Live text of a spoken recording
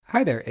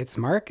Hi there, it's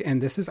Mark,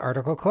 and this is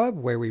Article Club,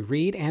 where we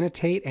read,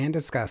 annotate, and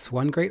discuss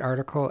one great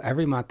article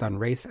every month on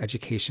race,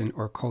 education,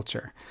 or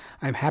culture.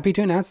 I'm happy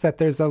to announce that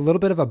there's a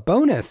little bit of a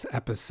bonus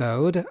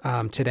episode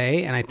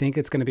today, and I think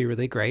it's going to be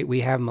really great.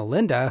 We have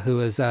Melinda, who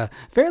is a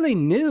fairly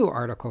new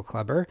Article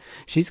Clubber.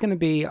 She's going to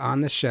be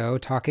on the show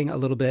talking a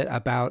little bit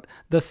about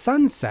The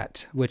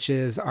Sunset, which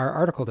is our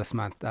article this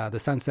month, The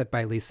Sunset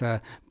by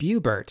Lisa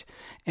Bubert.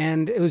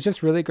 And it was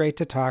just really great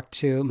to talk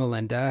to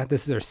Melinda.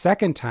 This is her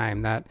second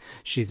time that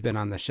she's been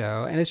on the show.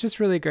 And it's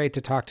just really great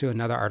to talk to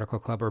another Article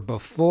Clubber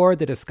before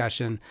the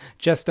discussion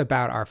just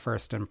about our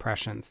first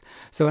impressions.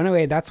 So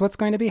anyway, that's what's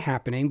going to be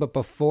happening. But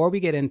before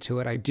we get into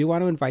it, I do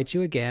want to invite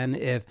you again.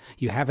 If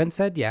you haven't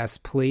said yes,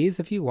 please,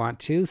 if you want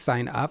to,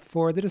 sign up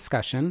for the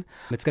discussion.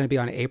 It's going to be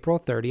on April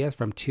 30th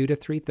from 2 to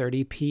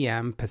 3:30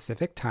 p.m.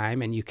 Pacific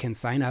time. And you can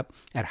sign up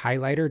at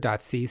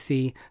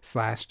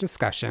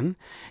highlighter.cc/discussion.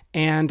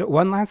 And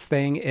one last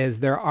thing is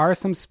there are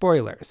some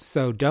spoilers.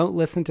 So don't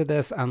listen to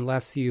this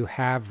unless you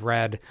have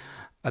read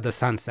The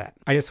Sunset.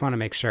 I just want to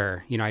make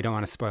sure, I don't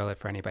want to spoil it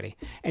for anybody.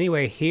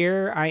 Anyway,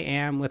 here I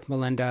am with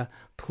Melinda.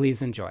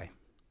 Please enjoy.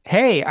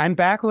 Hey, I'm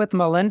back with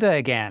Melinda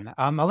again.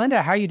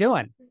 Melinda, how are you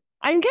doing?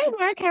 I'm good,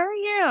 Mark. How are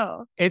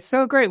you? It's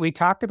so great. We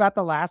talked about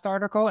the last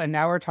article and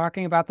now we're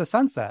talking about The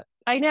Sunset.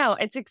 I know.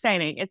 It's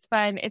exciting. It's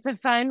fun. It's a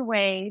fun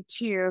way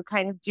to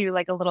kind of do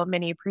like a little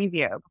mini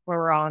preview before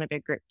we're all in a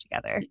big group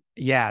together.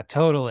 Yeah,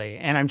 totally.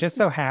 And I'm just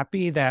so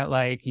happy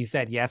that you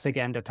said yes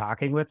again to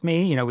talking with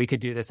me. We could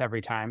do this every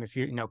time if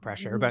you're no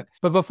pressure. But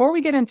before we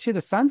get into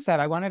The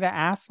Sunset, I wanted to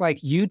ask,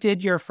 you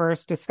did your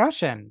first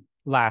discussion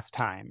last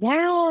time.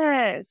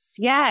 Yes.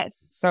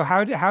 So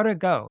how'd it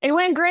go? It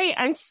went great.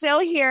 I'm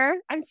still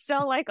here. I'm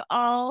still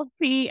all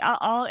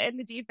in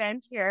the deep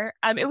end here.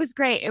 It was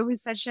great.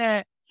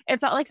 It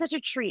felt like such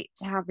a treat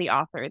to have the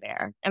author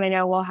there. And I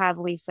know we'll have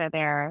Lisa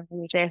there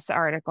with this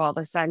article,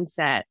 The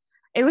Sunset.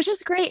 It was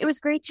just great. It was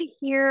great to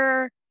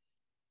hear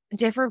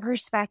different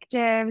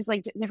perspectives,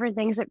 different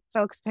things that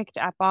folks picked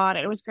up on.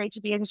 It was great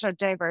to be in such a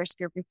diverse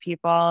group of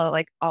people,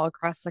 all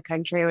across the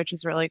country, which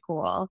is really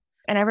cool.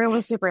 And everyone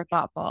was super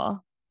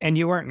thoughtful. And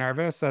you weren't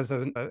nervous as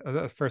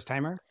a first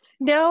timer?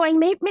 No, and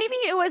maybe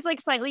it was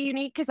slightly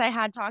unique because I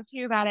had talked to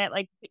you about it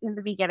in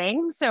the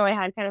beginning, so I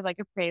had kind of a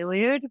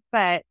prelude.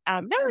 But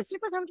no, it was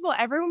super comfortable.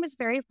 Everyone was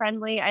very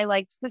friendly. I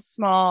liked the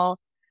small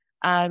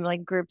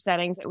group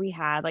settings that we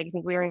had. I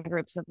think we were in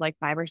groups of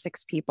 5 or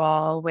 6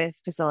 people with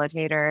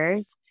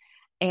facilitators,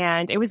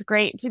 and it was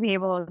great to be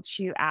able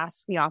to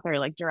ask the author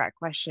direct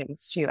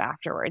questions too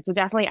afterwards. It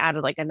definitely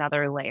added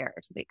another layer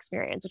to the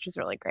experience, which was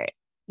really great.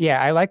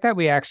 Yeah, I like that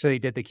we actually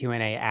did the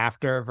Q&A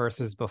after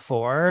versus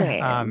before.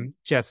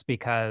 Just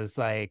because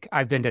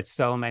I've been to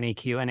so many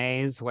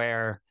Q&As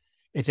where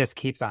it just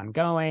keeps on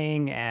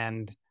going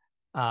and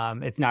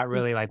it's not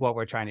really what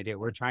we're trying to do.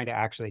 We're trying to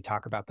actually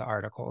talk about the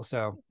article.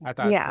 So I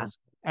thought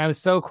it was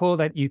so cool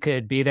that you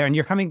could be there and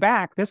you're coming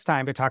back this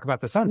time to talk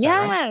about The Sunset,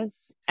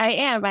 yes, right? I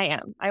am.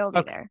 I will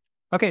be there.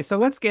 Okay, so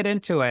let's get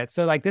into it.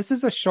 So this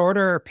is a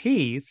shorter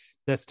piece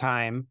this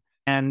time.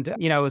 And,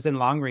 it was in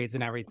long reads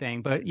and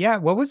everything. But yeah,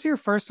 what was your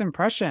first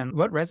impression?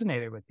 What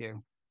resonated with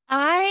you?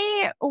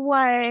 I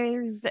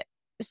was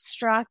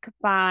struck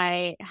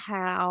by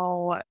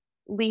how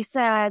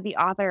Lisa, the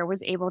author,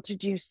 was able to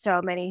do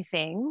so many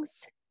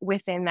things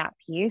within that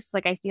piece.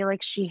 I feel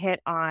like she hit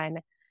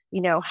on,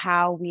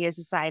 how we as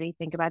a society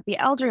think about the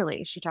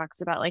elderly. She talks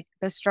about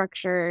the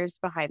structures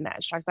behind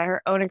that. She talks about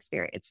her own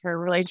experience, her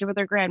relationship with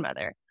her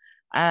grandmother,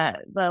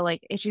 the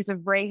issues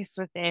of race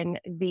within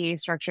the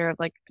structure of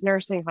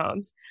nursing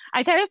homes.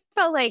 I kind of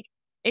felt like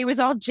it was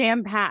all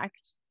jam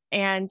packed,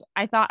 and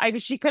I thought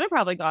she could have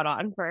probably gone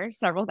on for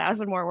several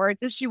thousand more words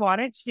if she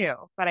wanted to,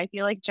 but I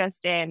feel like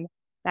just in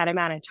that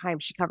amount of time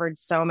she covered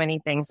so many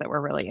things that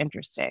were really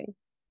interesting.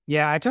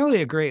 Yeah, I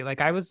totally agree.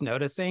 I was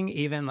noticing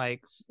even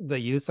the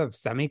use of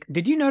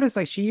did you notice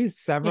she used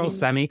several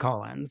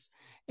semicolons?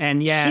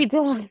 And yeah, she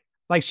did.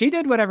 She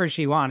did whatever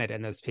she wanted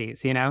in this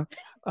piece,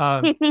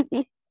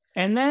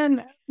 And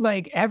then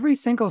every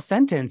single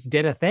sentence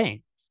did a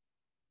thing,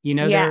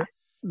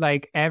 yes.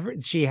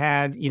 She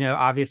had,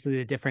 obviously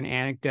the different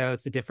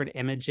anecdotes, the different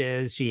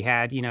images. She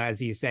had,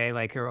 as you say,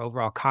 her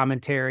overall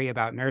commentary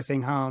about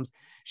nursing homes.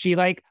 She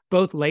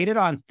both laid it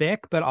on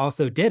thick, but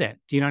also didn't.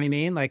 Do you know what I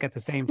mean? At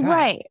the same time.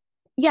 Right.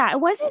 Yeah,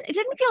 it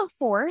didn't feel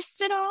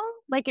forced at all.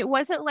 It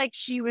wasn't like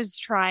she was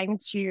trying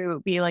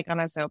to be on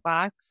a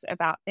soapbox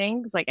about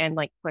things and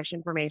push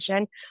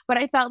information. But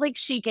I felt like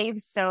she gave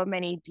so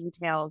many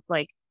details.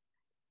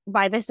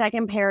 By the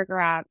second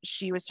paragraph,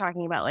 she was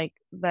talking about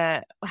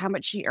the how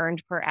much she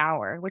earned per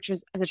hour, which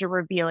was such a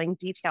revealing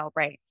detail,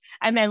 right?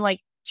 And then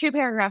 2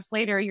 paragraphs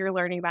later, you're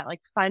learning about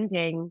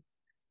funding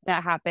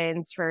that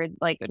happens for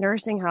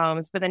nursing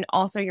homes, but then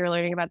also you're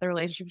learning about the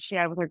relationship she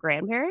had with her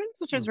grandparents,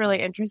 which was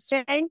really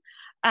interesting.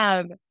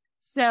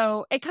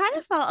 So it kind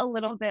of felt a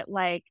little bit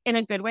in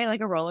a good way,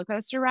 a roller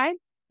coaster ride.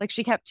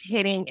 She kept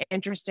hitting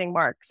interesting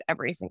marks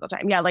every single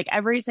time. Yeah,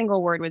 every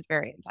single word was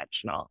very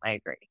intentional. I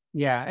agree.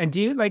 Yeah. And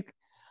do you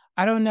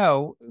I don't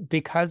know,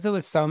 because there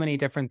was so many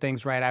different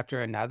things right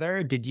after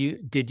another. Did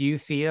you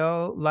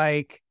feel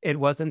like it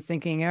wasn't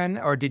sinking in,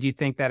 or did you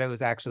think that it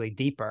was actually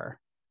deeper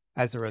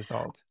as a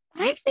result?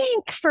 I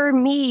think for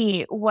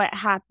me,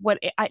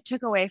 I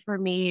took away for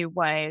me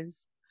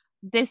was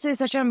this is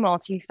such a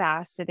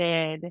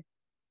multifaceted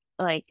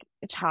like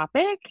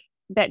topic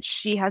that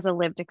she has a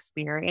lived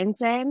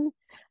experience in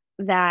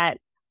that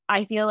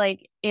I feel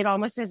like it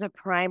almost is a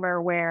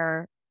primer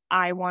where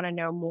I want to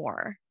know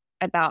more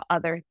about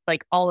other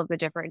like all of the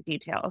different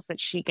details that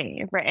she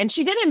gave, right? And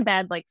she did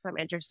embed like some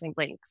interesting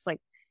links like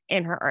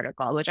in her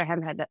article, which I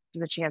haven't had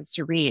the chance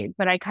to read,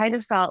 but I kind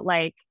of felt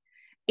like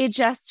it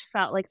just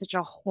felt like such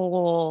a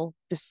whole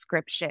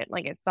description.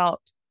 Like it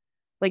felt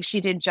like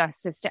she did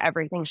justice to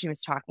everything she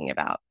was talking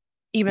about,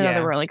 even though there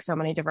Yeah. were like so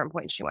many different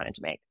points she wanted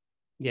to make.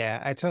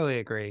 Yeah, I totally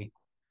agree.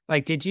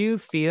 Like, did you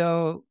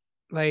feel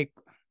like,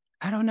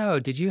 I don't know,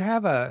 did you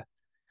have a,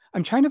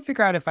 I'm trying to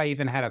figure out if I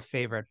even had a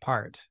favorite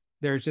part.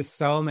 There's just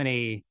so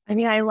many. I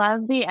mean, I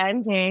love the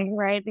ending,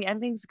 right? The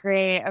ending's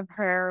great of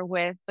her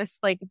with this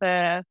like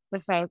the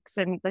folks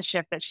and the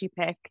ship that she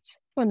picked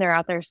when they're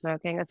out there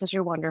smoking. That's such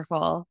a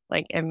wonderful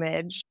like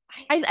image.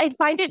 I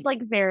find it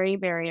like very,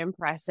 very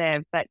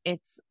impressive that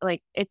it's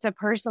like it's a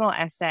personal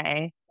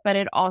essay, but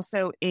it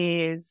also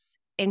is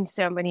in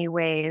so many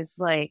ways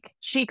like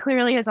she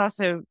clearly has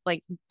also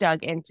like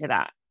dug into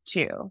that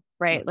too,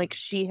 right? Like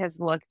she has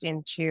looked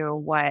into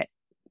what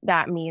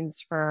that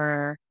means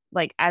for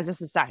like as a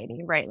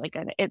society, right? Like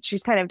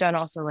she's kind of done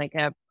also like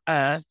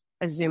a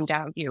zoomed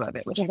out view of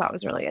it, which I thought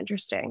was really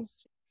interesting.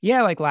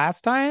 Yeah, like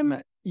last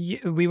time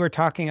we were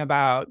talking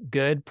about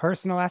good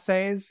personal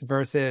essays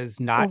versus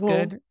not Mm-hmm.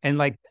 good. And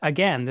like,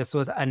 again, this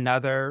was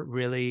another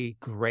really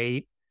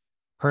great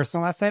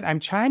personal essay. I'm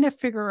trying to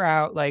figure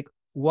out like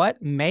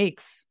what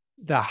makes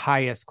the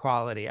highest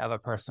quality of a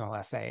personal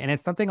essay. And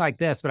it's something like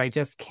this, but I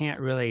can't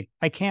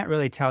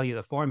really tell you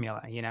the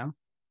formula, you know?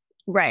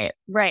 Right,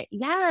 right.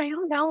 Yeah, I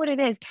don't know what it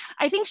is.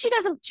 I think she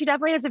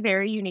definitely has a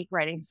very unique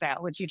writing style,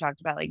 which you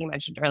talked about, like you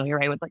mentioned earlier,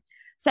 right? With like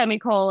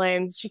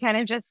semicolons. She kind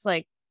of just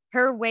like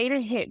her way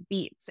to hit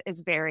beats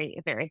is very,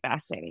 very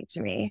fascinating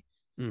to me.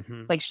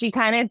 Mm-hmm. Like she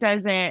kind of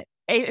doesn't,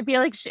 I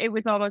feel like it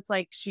was almost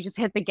like she just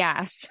hit the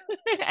gas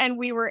and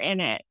we were in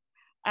it.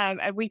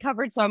 And we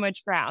covered so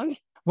much ground.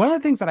 One of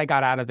the things that I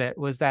got out of it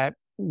was that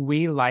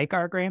we like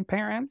our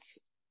grandparents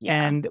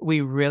Yeah. and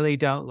we really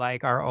don't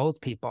like our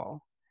old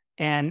people.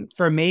 And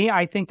for me,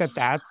 I think that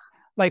that's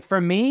like, for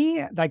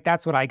me, like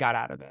that's what I got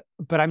out of it.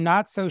 But I'm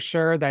not so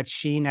sure that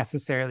she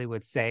necessarily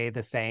would say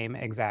the same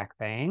exact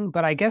thing.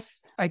 But I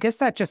guess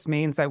that just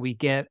means that we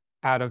get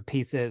out of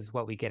pieces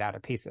what we get out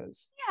of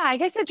pieces. Yeah, I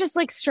guess it just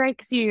like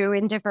strikes you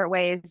in different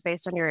ways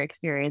based on your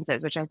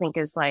experiences, which I think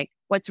is like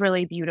what's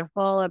really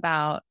beautiful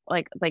about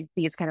like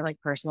these kind of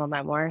like personal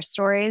memoir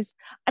stories.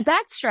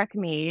 That struck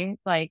me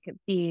like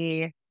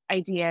the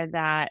idea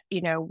that,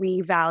 you know,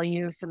 we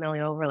value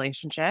familial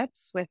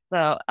relationships with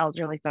the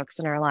elderly folks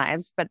in our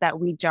lives, but that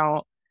we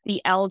don't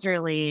the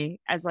elderly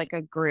as like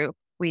a group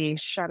we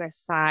shut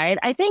aside.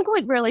 I think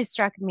what really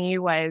struck me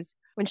was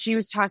when she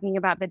was talking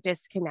about the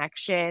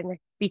disconnection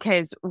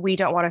because we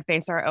don't want to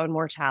face our own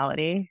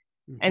mortality.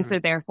 And Mm-hmm. so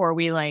therefore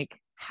we like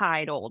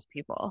hide old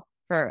people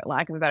for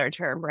lack of a better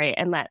term, right?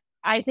 And that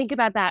I think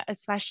about that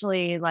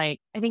especially like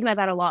I think about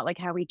that a lot like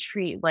how we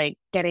treat like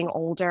getting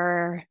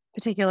older,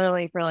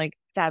 particularly for like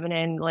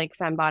feminine like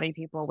femme body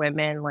people,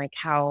 women, like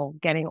how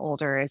getting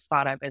older is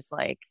thought of as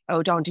like,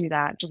 oh, don't do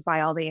that. Just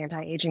buy all the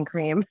anti-aging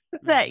cream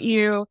that Mm-hmm.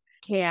 you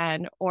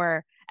can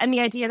or and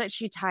the idea that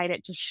she tied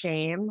it to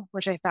shame,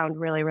 which I found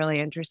really, really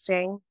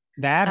interesting.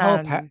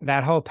 Um,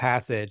 That whole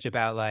passage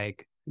about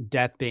like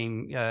death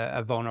being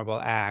a vulnerable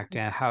act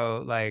and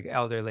how like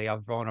elderly are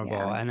vulnerable,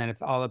 yeah. and then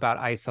it's all about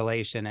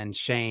isolation and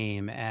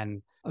shame,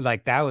 and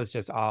like that was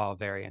just all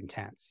very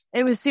intense.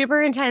 It was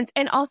super intense.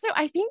 And also,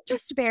 I think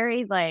just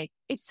very like,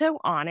 it's so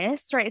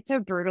honest, right? It's so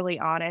brutally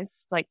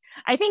honest. Like,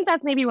 I think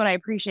that's maybe what I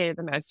appreciated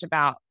the most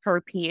about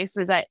her piece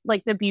was that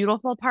like the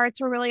beautiful parts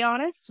were really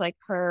honest, like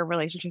her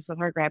relationships with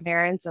her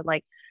grandparents and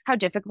like how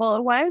difficult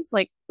it was,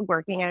 like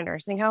working in a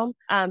nursing home.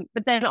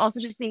 But then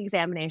also just the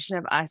examination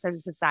of us as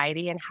a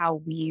society and how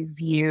we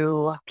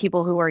view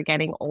people who are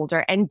getting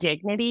older and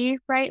dignity,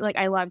 right? Like,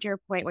 I loved your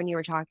point when you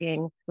were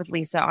talking with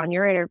Lisa on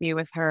your interview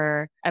with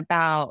her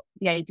about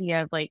the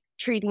idea of like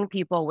treating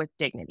people with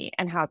dignity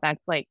and how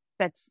that's like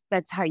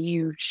that's how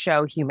you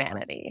show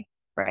humanity,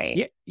 right?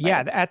 Yeah,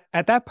 yeah. Like,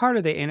 At that part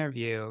of the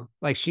interview,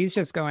 like she's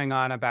just going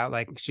on about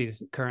like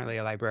she's currently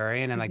a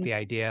librarian and like mhm, the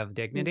idea of mhm.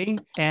 dignity.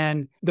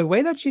 And the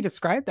way that she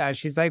described that,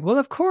 she's like, well,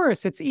 of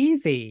course, it's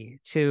easy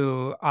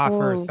to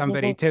offer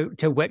somebody Mhm.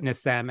 to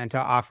witness them and to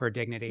offer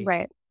dignity.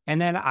 Right. And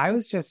then I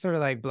was just sort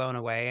of like blown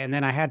away. And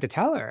then I had to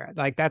tell her,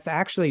 like, that's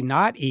actually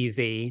not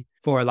easy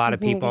for a lot of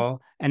Mhm.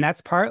 people. And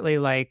that's partly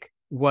like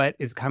what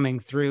is coming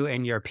through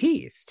in your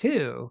piece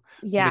too,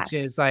 which is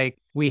Yes. like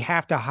we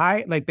have to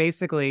hire, like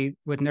basically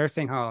with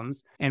nursing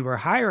homes, and we're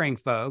hiring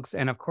folks,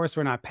 and of course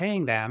we're not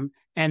paying them.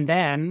 And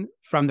then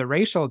from the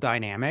racial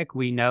dynamic,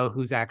 we know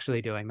who's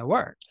actually doing the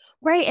work.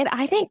 Right. And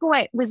I think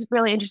what was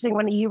really interesting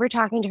when you were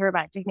talking to her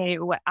about dignity,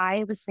 what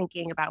I was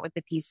thinking about with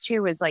the piece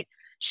too was like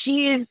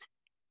she's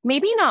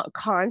maybe not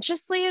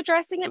consciously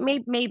addressing it,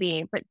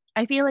 maybe, but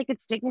I feel like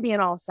it's dignity on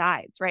all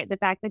sides, right? The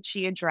fact that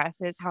she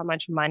addresses how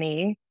much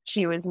money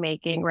she was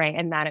making, right?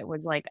 And that it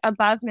was like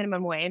above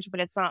minimum wage,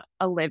 but it's not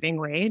a living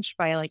wage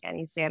by like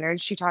any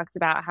standards. She talks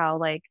about how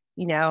like,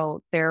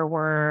 there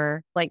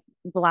were like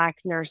Black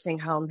nursing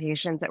home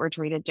patients that were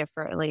treated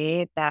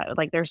differently, that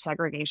like there's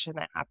segregation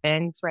that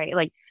happens, right?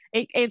 Like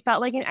it felt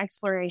like an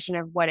exploration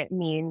of what it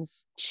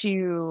means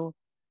to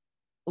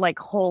like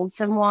hold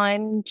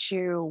someone,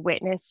 to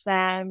witness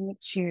them,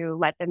 to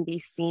let them be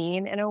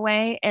seen in a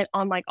way, and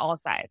on like all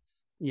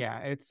sides. Yeah,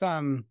 it's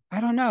I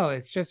don't know,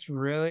 it's just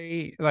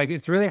really like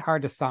it's really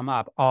hard to sum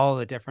up all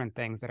the different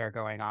things that are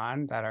going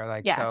on that are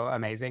like Yeah. so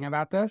amazing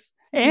about this.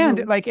 And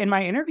Hmm. like in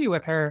my interview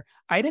with her,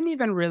 I didn't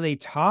even really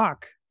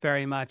talk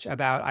very much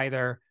about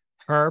either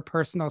her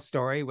personal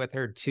story with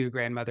her two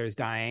grandmothers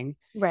dying.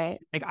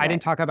 Right. Like I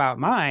didn't Right. talk about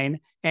mine,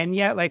 and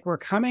yet like we're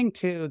coming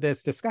to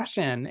this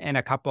discussion in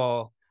a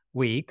couple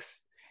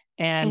weeks,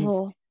 and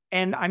Hmm.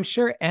 I'm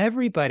sure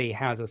everybody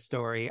has a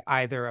story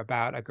either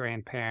about a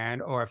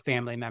grandparent or a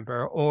family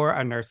member or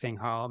a nursing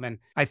home. And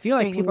I feel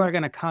like people Hmm. are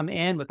going to come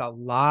in with a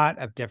lot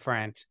of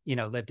different,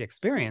 lived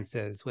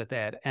experiences with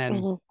it. And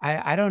Hmm.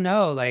 I don't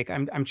know, like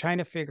I'm trying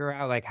to figure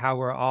out like how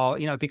we're all,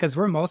 because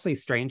we're mostly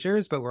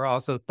strangers, but we're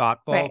also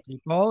thoughtful Right.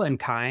 people and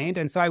kind.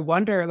 And so I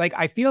wonder, like,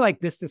 I feel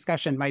like this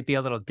discussion might be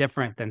a little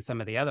different than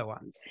some of the other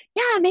ones.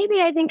 Yeah,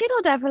 maybe. I think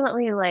it'll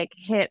definitely like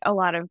hit a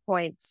lot of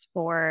points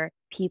for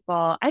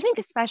people. I think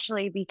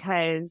especially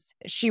because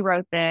she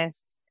wrote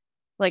this,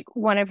 like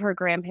one of her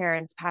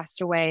grandparents passed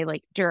away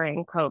like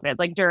during COVID,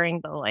 like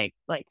during the like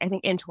I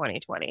think in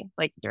 2020,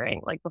 like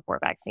during like before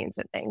vaccines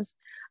and things.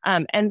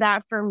 And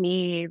that for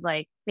me,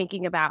 like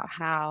thinking about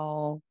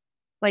how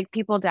like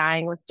people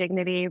dying with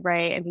dignity,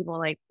 right? And people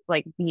like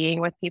being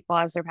with people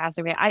as they're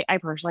passing away. I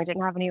personally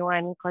didn't have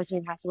anyone close to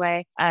me pass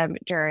away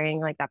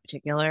during like that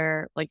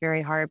particular like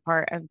very hard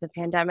part of the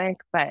pandemic,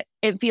 but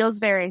it feels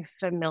very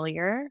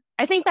familiar.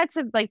 I think that's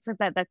a, like so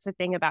that's the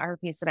thing about her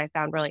piece that I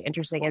found really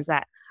interesting is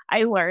that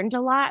I learned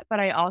a lot, but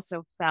I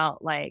also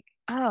felt like,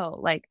 oh,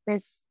 like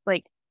this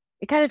like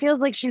it kind of feels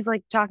like she's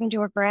like talking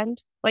to a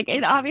friend. Like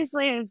it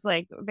obviously is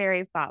like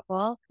very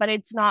thoughtful, but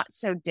it's not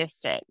so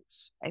distant,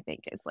 I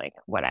think is like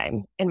what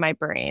I'm in my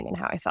brain and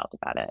how I felt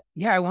about it.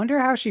 Yeah, I wonder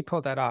how she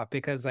pulled that off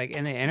because, like,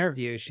 in the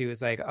interview, she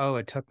was like, "Oh,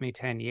 it took me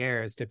 10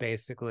 years to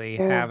basically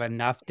have Mm,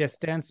 enough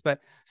distance."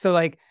 But so,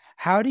 like,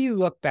 how do you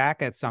look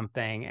back at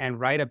something and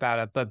write about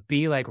it, but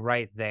be like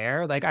right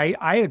there? Like,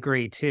 I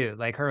agree too.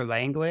 Like, her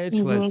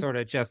language was hmm. sort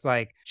of just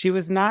like she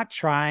was not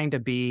trying to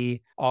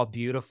be all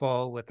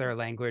beautiful with her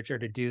language or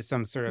to do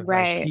some sort of like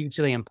Right.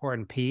 hugely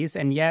important piece.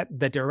 And yet,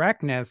 the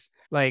directness,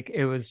 like,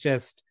 it was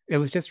just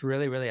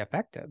really, really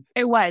effective.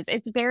 It was.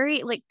 It's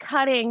very like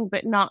cutting,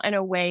 but not in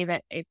a way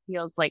that it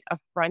feels like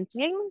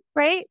affronting,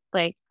 right?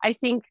 Like I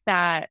think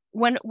that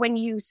when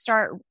you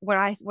start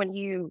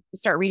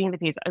reading the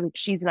piece, I mean,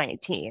 she's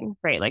 19,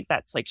 right? Like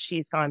that's like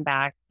she's gone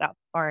back that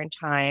far in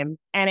time,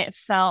 and it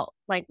felt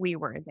like we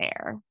were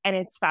there. And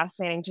it's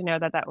fascinating to know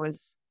that that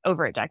was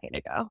over a decade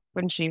ago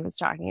when she was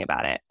talking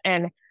about it,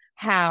 and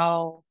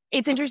how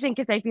it's interesting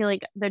because I feel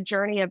like the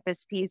journey of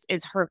this piece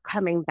is her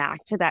coming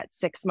back to that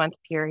 6 month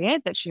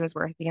period that she was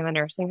working in the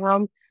nursing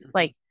home,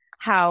 like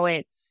how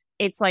it's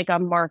like a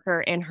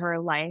marker in her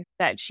life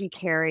that she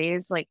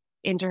carries like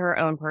into her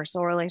own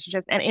personal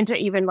relationships and into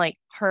even like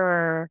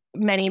her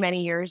many,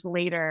 many years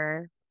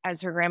later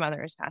as her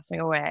grandmother is passing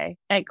away.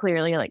 It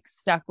clearly like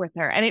stuck with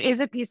her. And it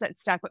is a piece that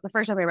stuck with the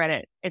first time I read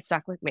it, it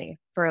stuck with me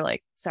for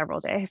like several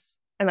days.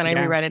 And then I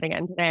Yeah. reread it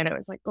again today and it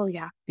was like, oh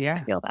yeah, I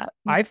Yeah. feel that.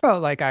 I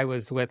felt like I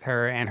was with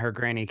her and her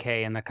Granny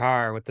K in the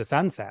car with the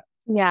sunset.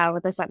 Yeah,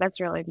 with the sun, that's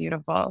really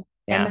beautiful.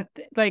 And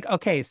Yeah. like,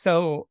 okay,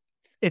 so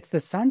it's the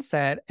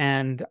sunset,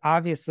 and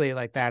obviously,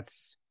 like,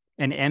 that's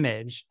an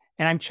image.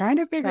 And I'm trying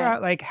to figure Right.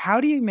 out, like,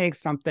 how do you make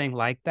something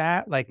like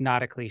that, like,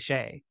 not a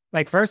cliche?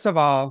 Like, first of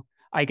all,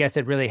 I guess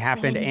it really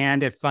happened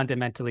and it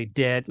fundamentally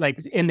did.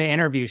 Like in the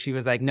interview, she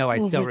was like, no, I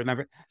still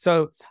remember.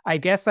 So I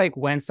guess like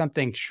when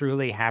something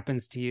truly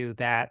happens to you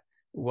that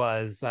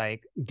was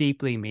like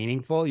deeply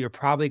meaningful, you're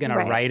probably going to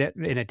Right. write it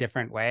in a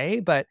different way.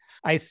 But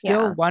I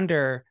still Yeah.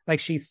 wonder, like,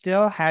 she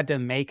still had to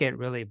make it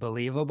really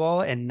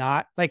believable and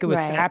not like it was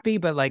Right. sappy,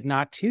 but like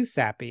not too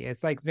sappy.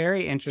 It's like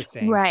very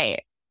interesting.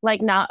 Right.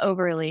 Like not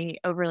overly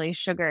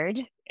sugared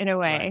in a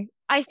Right.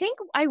 way.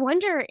 I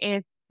wonder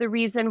if the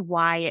reason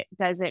why it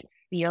doesn't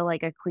feel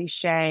like a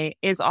cliche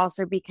is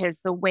also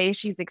because the way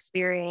she's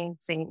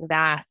experiencing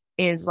that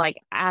is like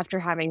after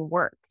having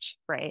worked,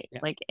 right? Yeah.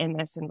 Like in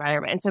this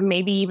environment. And so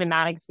maybe even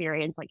that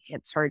experience like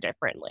hits her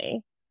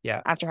differently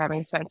Yeah. after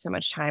having spent so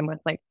much time with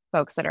like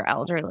folks that are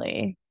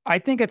elderly. I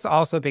think it's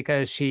also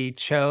because she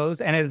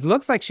chose, and it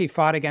looks like she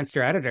fought against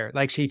her editor.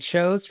 Like she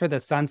chose for the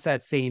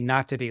sunset scene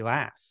not to be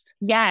last.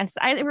 Yes,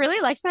 I really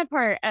liked that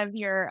part of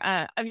your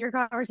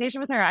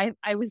conversation with her.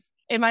 I was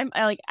in my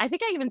like I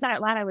think I even said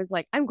out loud. I was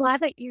like, I'm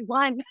glad that you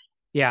won.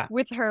 Yeah.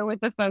 with her with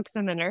the folks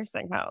in the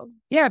nursing home.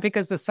 Yeah,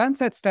 because the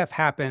sunset stuff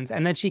happens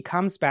and then she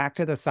comes back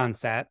to the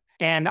sunset.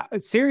 And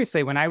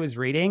seriously, when I was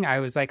reading, I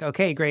was like,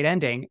 okay, great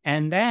ending.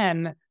 And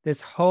then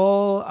this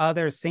whole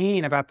other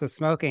scene about the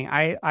smoking,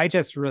 I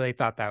just really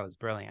thought that was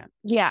brilliant.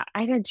 Yeah,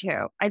 I did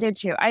too. I did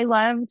too. I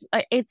loved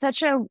it's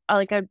such a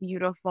like a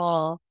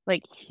beautiful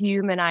like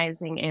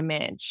humanizing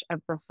image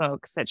of the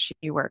folks that she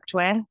worked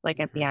with like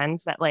at the Mhm. end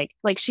that like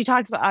she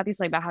talks about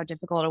obviously about how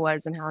difficult it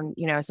was and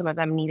how some of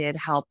them needed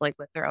help like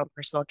with their own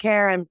personal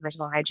care and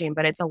personal hygiene,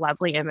 but it's a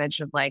lovely image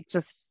of like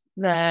just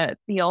the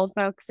old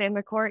folks in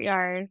the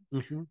courtyard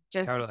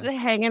just Totally.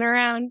 hanging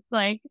around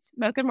like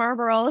smoking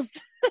Marlboros.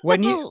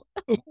 When you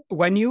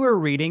when you were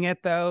reading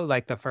it though,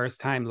 like the first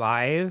time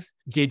live,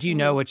 did you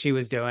know Mhm. what she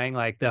was doing,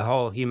 like the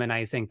whole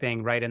humanizing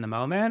thing right in the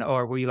moment?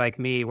 Or were you like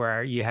me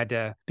where you had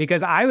to,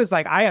 because I was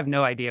like, I have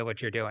no idea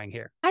what you're doing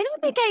here. I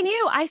don't think I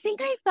knew. I think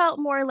I felt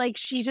more like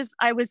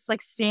I was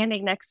like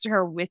standing next to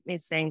her with me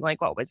saying like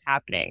what was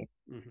happening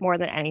Mhm. more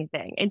than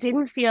anything. It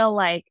didn't feel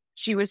like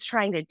she was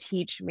trying to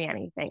teach me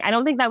anything. I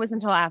don't think that was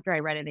until after I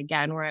read it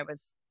again where I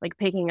was like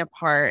picking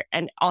apart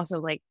and also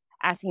like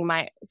asking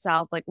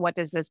myself like what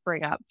does this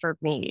bring up for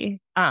me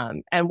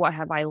and what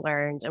have I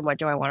learned and what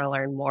do I want to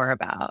learn more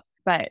about.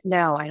 But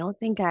no, I don't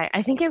think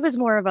I think it was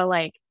more of a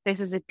like this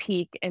is a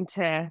peek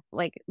into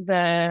like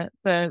the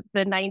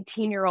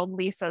 19-year-old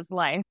Lisa's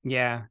life.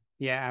 Yeah.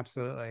 Yeah,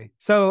 absolutely.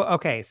 So,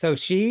 okay, so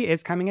she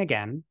is coming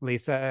again,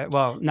 Lisa.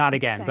 Well, not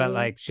again, but Exciting.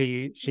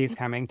 like she's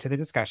coming to the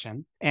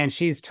discussion and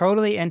she's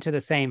totally into the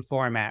same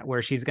format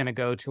where she's going to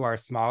go to our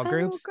small Oh,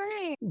 groups,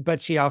 great.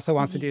 but she also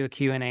wants to Mhm. do a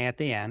Q&A at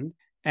the end.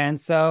 And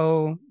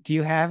so, do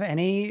you have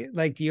any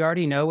like do you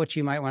already know what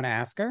you might want to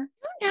ask her?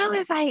 I don't know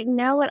if I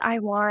know what I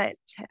want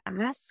to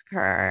ask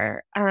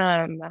her.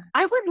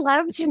 I would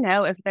love to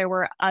know if there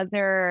were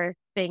other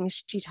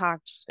things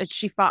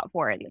she fought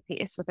for in the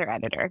piece with her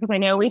editor. Because I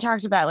know we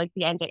talked about like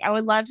the ending. I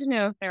would love to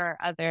know if there are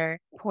other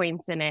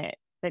points in it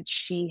that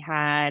she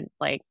had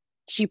like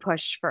she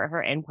pushed for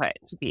her input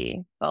to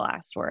be the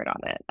last word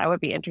on it. That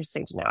would be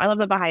interesting to know. I love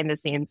the behind the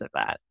scenes of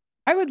that.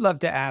 I would love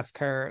to ask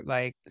her,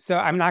 like, so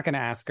I'm not going to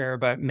ask her,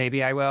 but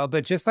maybe I will.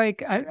 But just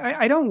like,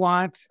 I don't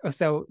want,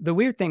 so the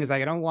weird thing is,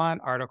 like, I don't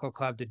want Article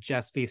Club to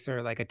just be sort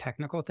of like a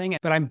technical thing,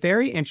 but I'm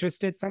very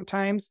interested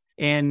sometimes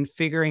in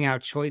figuring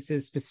out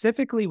choices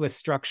specifically with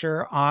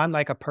structure on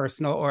like a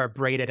personal or a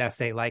braided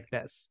essay like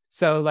this.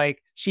 So,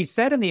 like, she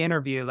said in the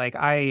interview, like,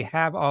 I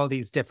have all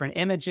these different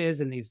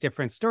images and these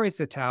different stories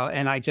to tell,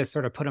 and I just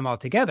sort of put them all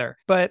together.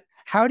 But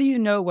how do you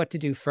know what to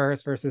do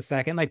first versus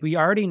second? Like we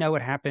already know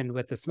what happened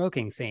with the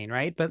smoking scene,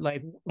 right? But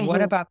like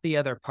what Mhm. about the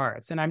other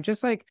parts? And I'm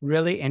just like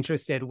really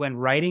interested when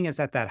writing is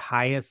at that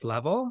highest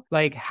level,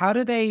 like how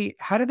do they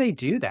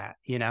do that,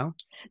 you know?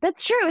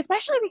 That's true,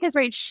 especially because,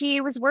 right,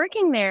 she was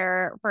working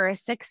there for a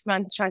 6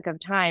 month chunk of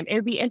time. It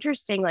would be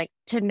interesting, like,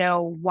 to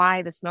know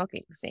why the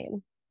smoking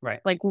scene.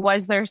 Right. Like,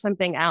 was there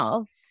something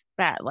else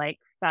that, like,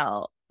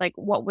 felt like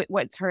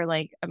what's her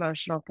like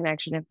emotional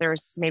connection? If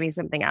there's maybe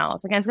something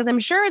else, I guess, because I'm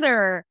sure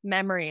there are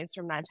memories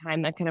from that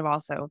time that could have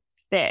also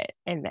fit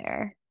in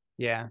there.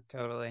 Yeah,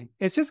 totally.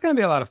 It's just going to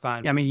be a lot of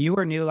fun. I mean, you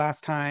were new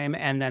last time,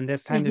 and then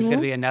this time there's going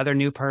to Hmm. be another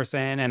new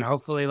person, and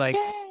hopefully, like,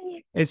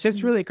 Yay! it's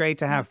just really great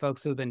to have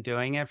folks who've been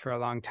doing it for a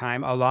long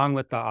time, along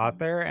with the Mhm.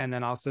 author, and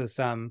then also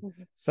some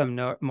Mhm. some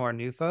no, more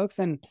new folks.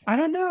 And I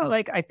don't know,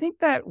 like, I think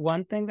that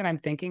one thing that I'm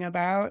thinking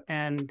about,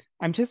 and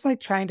I'm just like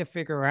trying to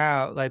figure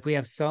out, like, we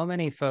have so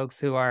many folks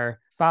who are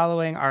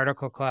following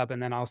Article Club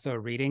and then also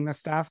reading the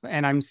stuff,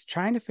 and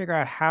trying to figure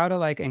out how to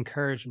like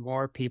encourage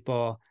more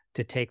people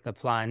to take the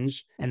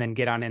plunge and then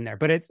get on in there.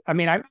 But it's, I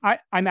mean,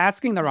 I'm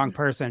asking the wrong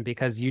person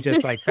because you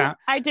just like found.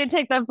 I did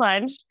take the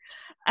plunge.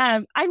 I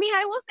mean,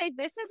 I will say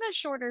this is a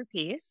shorter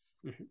piece.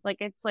 Mhm. Like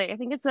it's like I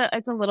think it's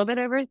a little bit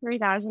over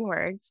 3,000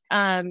 words.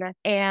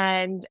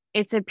 And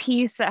it's a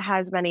piece that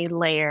has many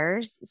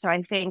layers. So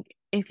I think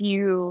if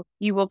you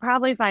will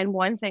probably find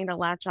one thing to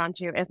latch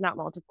onto, if not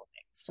multiple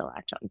things to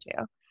latch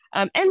onto.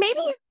 And maybe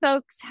if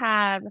folks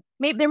have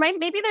maybe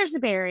there's a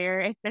barrier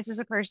if this is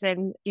a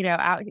person,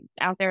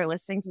 out there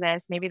listening to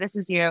this, maybe this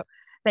is you,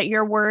 that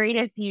you're worried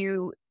if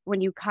you when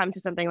you come to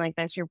something like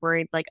this, you're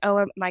worried like, oh,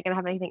 am I going to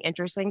have anything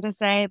interesting to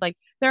say? Like,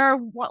 there are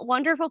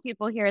wonderful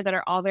people here that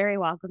are all very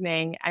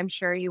welcoming. I'm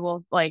sure you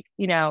will like,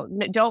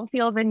 don't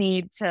feel the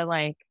need to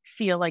like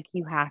feel like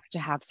you have to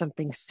have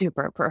something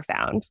super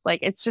profound. Like,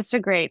 it's just a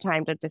great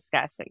time to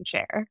discuss and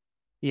share.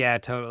 Yeah,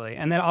 totally.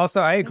 And then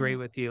also, I agree Mhm.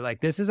 with you.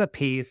 Like, this is a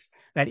piece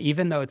that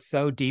even though it's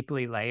so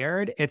deeply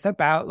layered, it's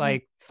about Mhm.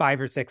 like five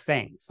or six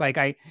things. Like,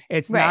 Right.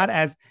 it's not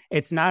as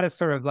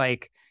sort of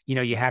like,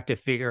 you have to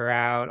figure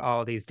out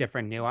all these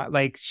different nuance.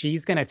 Like,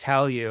 she's going to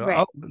tell you, oh,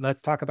 Right. let's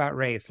talk about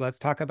race. Let's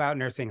talk about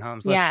nursing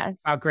homes. Let's talk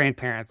Yes. about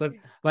grandparents.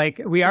 Like,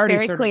 we It's already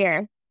very sort of,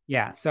 clear.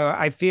 yeah. So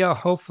I feel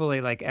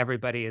hopefully like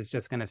everybody is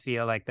just going to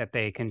feel like that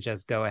they can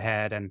just go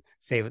ahead and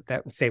say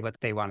what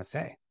they want to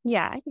say.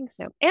 Yeah, I think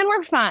so. And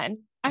we're fun.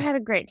 I had a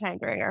great time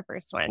during our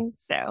first one.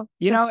 So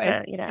You know, just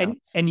and to, you know,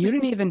 and you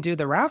didn't even do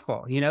the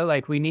raffle,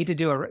 like we need to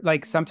do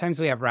like sometimes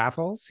we have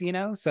raffles,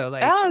 so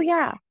like oh,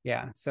 yeah,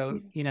 yeah, so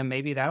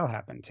maybe that'll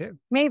happen too.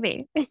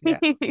 maybe. Yeah.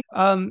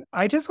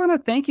 I just want to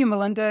thank you,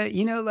 Melinda,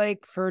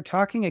 like for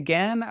talking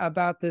again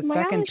about this My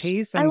second gosh,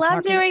 piece I and love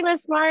talking. doing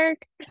this,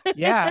 Mark.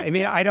 Yeah, I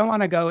mean, I don't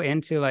want to go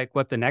into like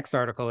what the next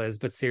article is,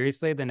 but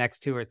seriously, the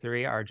next two or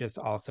three are just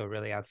also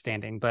really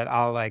outstanding. But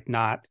I'll like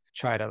not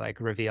try to like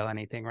reveal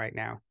anything right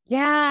now.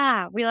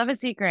 Yeah, we love a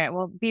secret.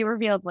 Will be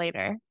revealed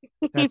later.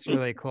 That's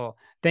really cool.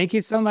 Thank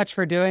you so much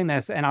for doing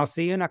this, and I'll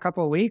see you in a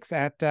couple of weeks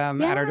at our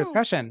Yeah.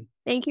 discussion.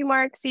 Thank you,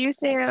 Mark. See you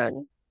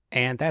soon.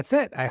 And that's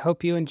it. I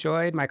hope you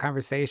enjoyed my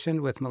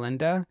conversation with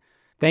Melinda.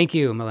 Thank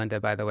you, Melinda,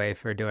 by the way,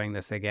 for doing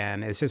this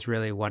again. It's just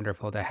really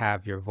wonderful to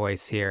have your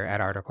voice here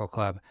at Article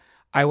Club.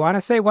 I want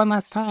to say one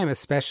last time,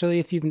 especially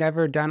if you've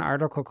never done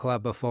Article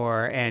Club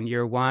before and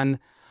you're one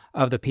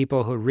of the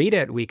people who read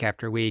it week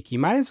after week, you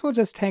might as well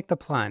just take the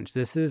plunge.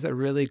 This is a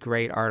really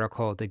great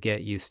article to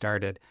get you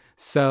started.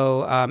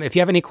 So if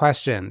you have any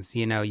questions,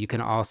 you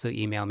can also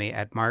email me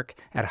at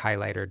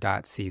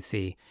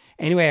mark@highlighter.cc.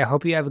 Anyway, I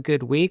hope you have a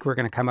good week. We're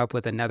going to come up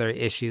with another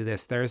issue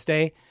this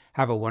Thursday.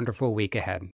 Have a wonderful week ahead.